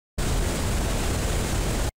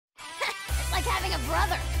like having a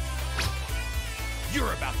brother.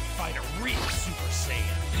 You're about to fight a real Super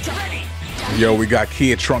Saiyan. Ready? Yo, we got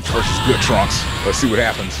Kid Trunks versus Good Trunks. Let's see what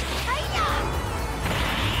happens.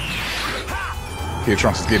 Kid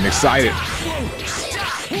Trunks is getting excited.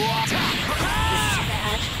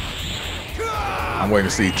 I'm waiting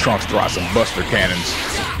to see Trunks throw out some Buster Cannons.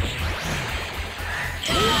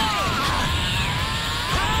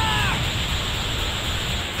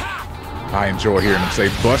 I enjoy hearing him say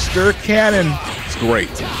Buster Cannon. It's great.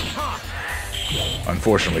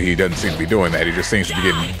 Unfortunately, he doesn't seem to be doing that. He just seems to be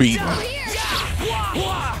getting beaten.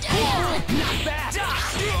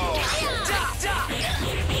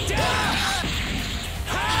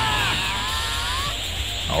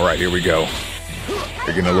 All right, here we go.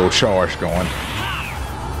 They're getting a little charge going.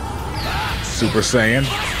 Super Saiyan.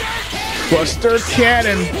 Buster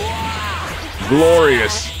Cannon.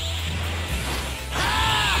 Glorious.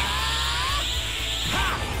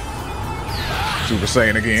 Super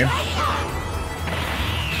Saiyan again.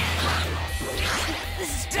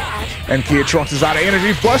 And Kid Trunks is out of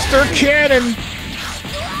energy. Buster Cannon.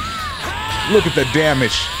 Look at the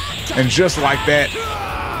damage. And just like that,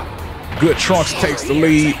 Good Trunks takes the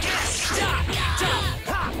lead.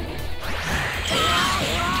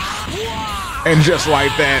 And just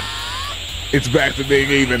like that, it's back to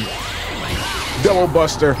being even. Double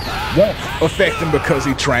Buster won't affect him because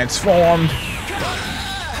he transformed.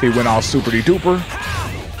 He went all super-de-duper.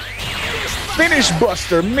 Finish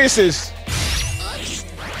Buster, misses.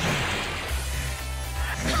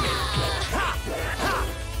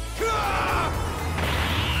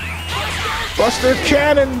 Buster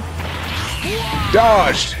Cannon.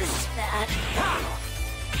 Dodged.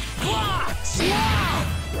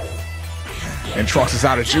 And Trunks is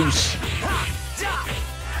out of juice.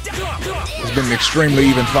 It's been an extremely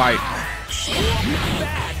even fight.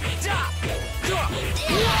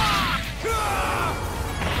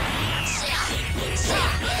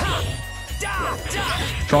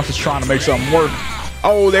 Trunks is trying to make something work.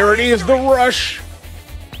 Oh, there it is, the rush.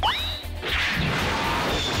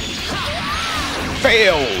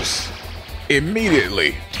 Fails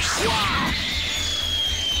immediately.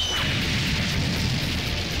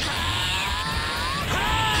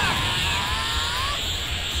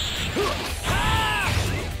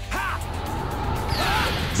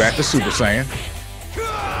 Back to Super Saiyan.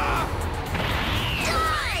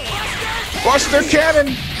 Buster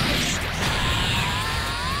Cannon.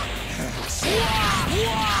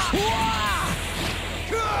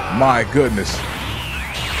 My goodness.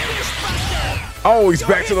 Oh, he's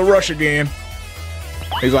back to the rush again.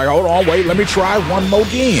 He's like, hold on, wait, let me try one more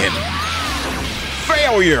again.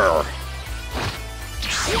 Failure.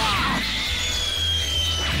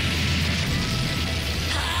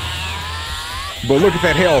 But look at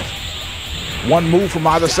that health. One move from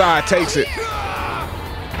either side takes it.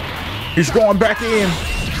 He's going back in.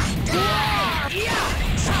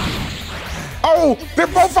 Oh, they're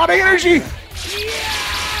both out of energy.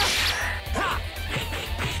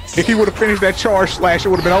 If he would have finished that charge slash, it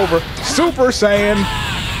would have been over. Super Saiyan.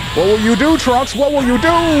 What will you do, Trunks? What will you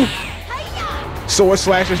do? Sword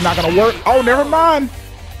slash is not going to work. Oh, never mind.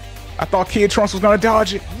 I thought Kid Trunks was going to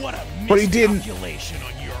dodge it, but he didn't.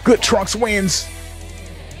 Good Trunks wins.